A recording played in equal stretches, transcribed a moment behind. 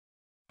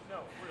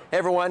Hey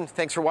everyone,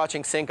 thanks for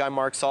watching Sync. I'm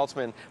Marc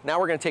Saltzman. Now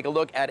we're going to take a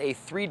look at a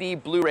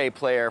 3D Blu-ray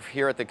player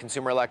here at the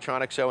Consumer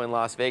Electronics Show in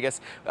Las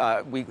Vegas.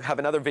 We have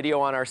another video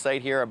on our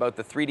site here about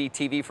the 3D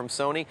TV from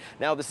Sony.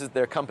 Now this is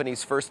their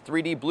company's first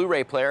 3D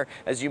Blu-ray player.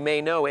 As you may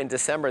know, in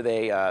December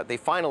they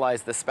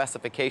finalized the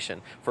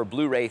specification for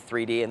Blu-ray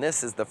 3D, and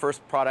this is the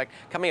first product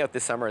coming out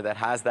this summer that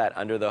has that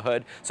under the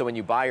hood. So when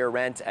you buy or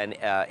rent an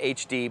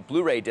HD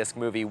Blu-ray disc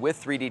movie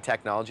with 3D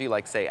technology,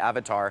 like say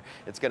Avatar,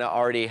 it's going to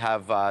already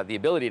have the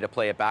ability to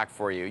play it back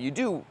for you.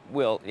 You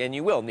will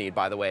need,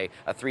 by the way,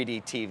 a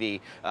 3D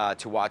TV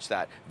to watch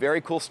that.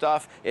 Very cool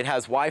stuff. It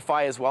has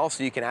Wi-Fi as well,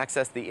 so you can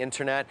access the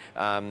internet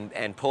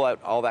and pull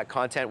out all that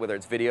content, whether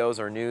it's videos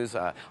or news,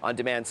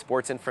 on-demand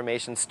sports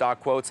information, stock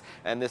quotes.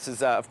 And this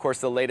is, of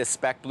course, the latest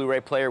spec Blu-ray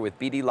player with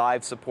BD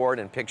Live support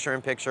and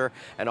picture-in-picture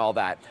and all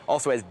that.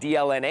 Also has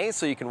DLNA,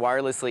 so you can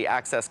wirelessly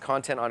access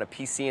content on a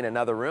PC in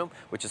another room,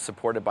 which is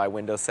supported by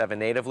Windows 7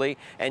 natively,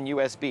 and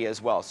USB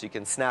as well, so you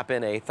can snap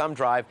in a thumb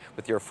drive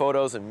with your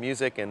photos and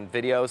music and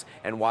videos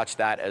and watch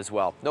that as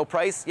well. No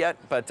price yet,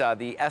 but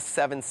the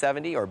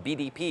S770 or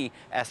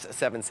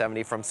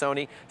BDP-S770 from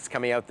Sony is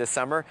coming out this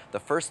summer, the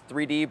first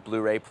 3D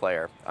Blu-ray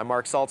player. I'm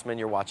Marc Saltzman,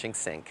 you're watching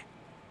Sync.